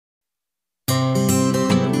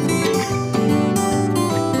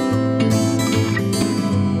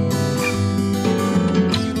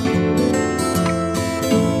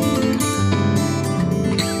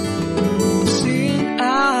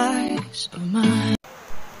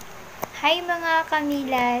Hi mga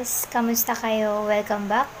kamilas! Kamusta kayo? Welcome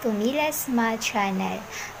back to Mila's Math Channel.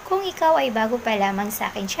 Kung ikaw ay bago pa lamang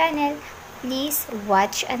sa aking channel, please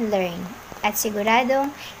watch and learn. At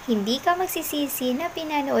siguradong hindi ka magsisisi na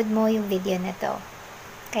pinanood mo yung video na to.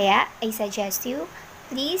 Kaya I suggest you,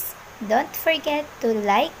 please don't forget to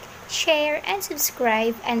like, share, and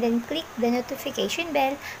subscribe, and then click the notification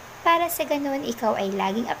bell para sa ganun ikaw ay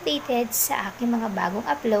laging updated sa aking mga bagong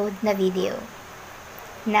upload na video.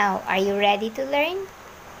 Now, are you ready to learn?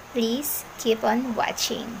 Please keep on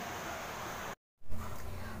watching.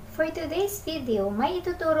 For today's video, may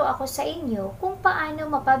ituturo ako sa inyo kung paano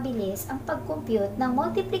mapabilis ang pag-compute ng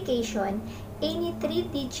multiplication any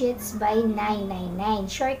 3 digits by 999.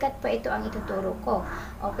 Shortcut po ito ang ituturo ko.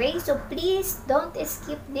 Okay, so please don't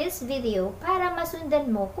skip this video para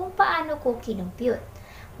masundan mo kung paano ko kinumpute.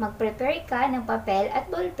 Mag-prepare ka ng papel at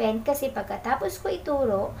ballpen kasi pagkatapos ko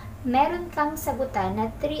ituro, meron kang sagutan na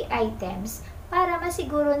 3 items para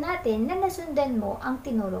masiguro natin na nasundan mo ang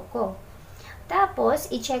tinuro ko. Tapos,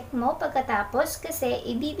 i-check mo pagkatapos kasi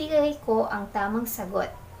ibibigay ko ang tamang sagot.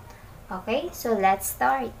 Okay, so let's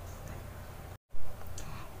start.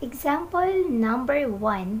 Example number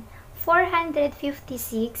 1,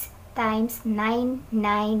 456 times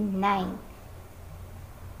 999.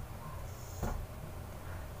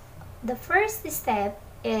 The first step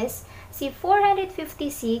is, si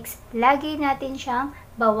 456, lagi natin siyang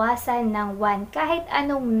bawasan ng 1. Kahit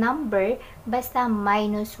anong number, basta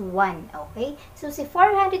minus 1. Okay? So, si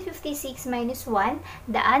 456 minus 1,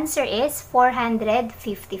 the answer is 455.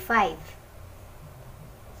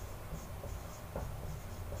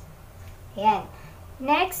 Ayan.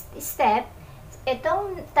 Next step,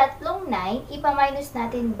 itong tatlong 9, ipa-minus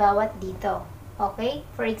natin bawat dito. Okay?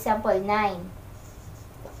 For example, 9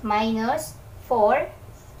 minus 4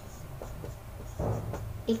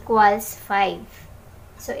 equals 5.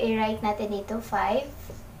 So, i-write natin dito 5.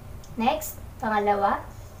 Next, pangalawa,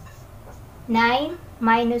 9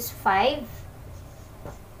 minus 5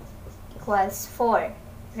 equals 4.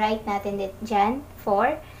 Write natin dyan,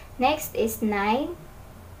 4. Next is 9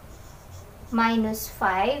 minus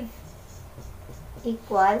 5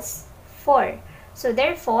 equals 4. So,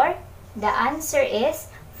 therefore, the answer is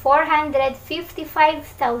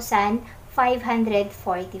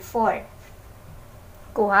 455,544.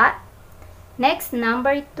 Kuha. Next,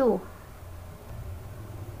 number 2.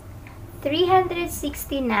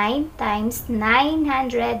 369 times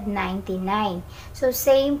 999. So,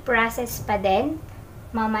 same process pa din.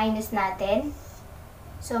 Ma-minus natin.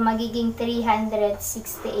 So, magiging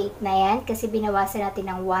 368 na yan kasi binawasan natin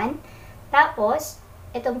ng 1. Tapos,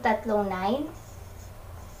 itong tatlong 9.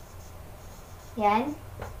 Yan.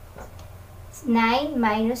 9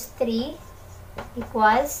 minus 3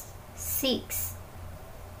 equals 6.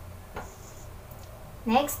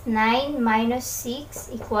 Next, 9 minus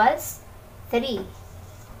 6 equals 3.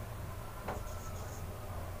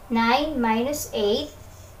 9 minus 8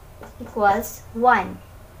 equals 1.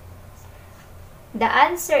 The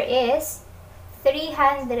answer is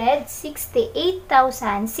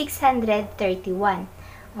 368,631.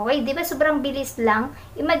 Okay, di ba sobrang bilis lang?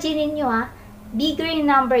 Imagine niyo bigger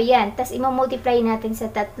number yan. Tapos, imamultiply natin sa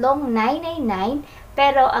tatlong 999.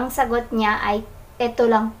 Pero, ang sagot niya ay ito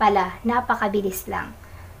lang pala. Napakabilis lang.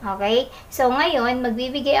 Okay? So, ngayon,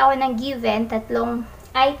 magbibigay ako ng given tatlong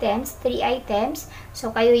items, 3 items.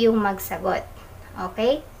 So, kayo yung magsagot.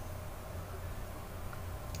 Okay?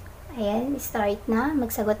 Ayan, start na.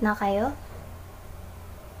 Magsagot na kayo.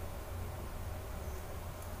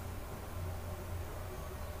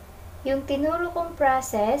 Yung tinuro kong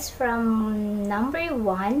process from number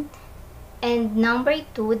 1 and number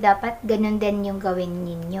 2, dapat ganun din yung gawin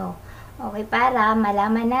ninyo. Okay, para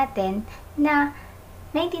malaman natin na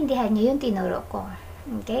naintindihan nyo yung tinuro ko.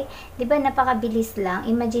 Okay? Diba napakabilis lang?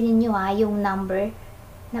 Imagine niyo yung number,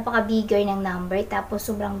 napaka-bigger ng number, tapos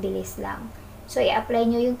sobrang bilis lang. So, i-apply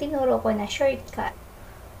nyo yung tinuro ko na shortcut.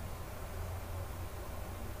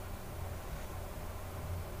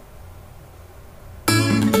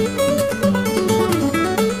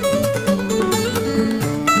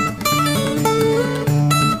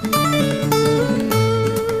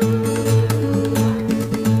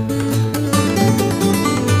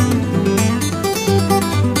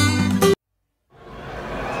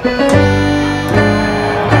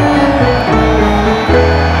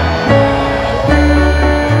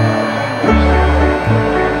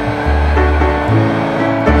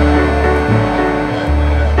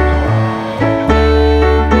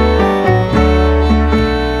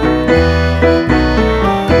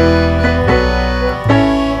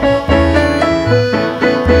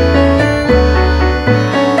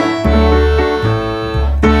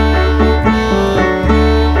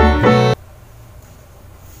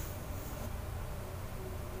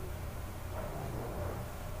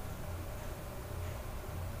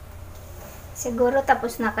 Siguro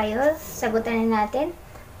tapos na kayo. Sagutan na natin.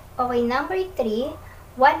 Okay, number 3,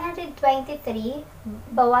 123.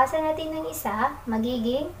 Bawasan natin ng isa,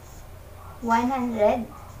 magiging 122.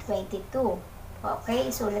 Okay,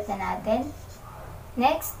 isulat na natin.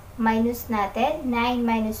 Next, minus natin. 9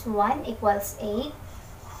 minus 1 equals 8.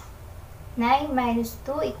 9 minus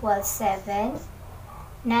 2 equals 7.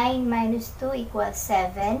 9 minus 2 equals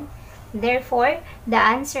 7. Therefore, the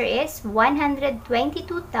answer is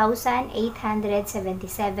 122,877.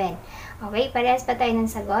 Okay, parehas pa tayo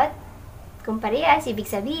ng sagot. Kung parehas, ibig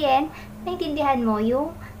sabihin, naintindihan mo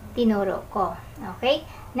yung tinuro ko. Okay,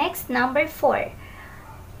 next, number 4.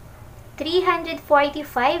 345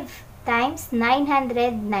 times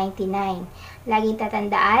 999. Laging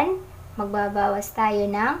tatandaan, magbabawas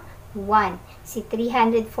tayo ng 1. Si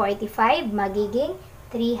 345 magiging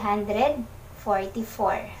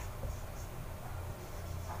 344.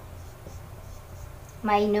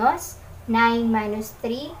 Minus 9 minus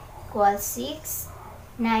 3 equals 6.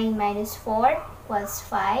 9 minus 4 equals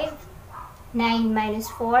 5. 9 minus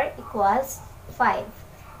 4 equals 5.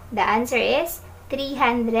 The answer is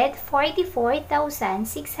 344,655.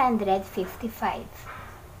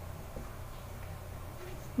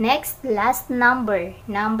 Next, last number,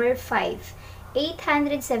 number 5.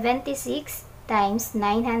 876 times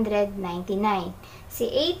 999. Si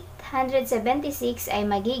 876 ay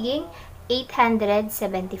magiging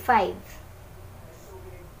 875.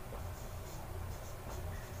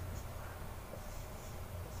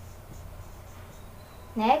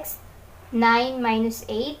 Next, 9 minus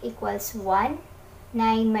 8 equals 1.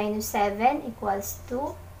 9 minus 7 equals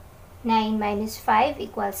 2. 9 minus 5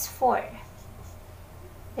 equals 4.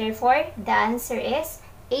 Therefore, the answer is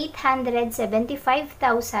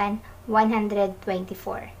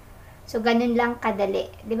 875,124. So, ganun lang kadali.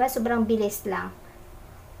 Diba? Sobrang bilis lang.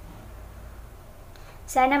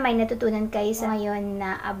 Sana may natutunan kayo sa ngayon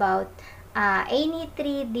na about any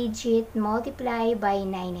 3-digit multiply by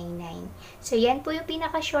 999. So, yan po yung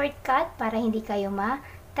pinaka-shortcut para hindi kayo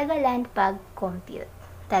matagalan pag-compute.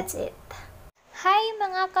 That's it. Hi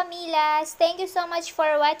mga Kamilas! Thank you so much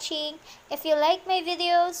for watching. If you like my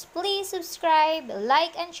videos, please subscribe,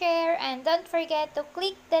 like, and share. And don't forget to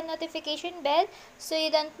click the notification bell so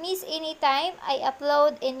you don't miss any time I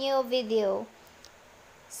upload a new video.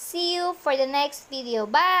 See you for the next video.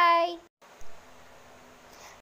 Bye!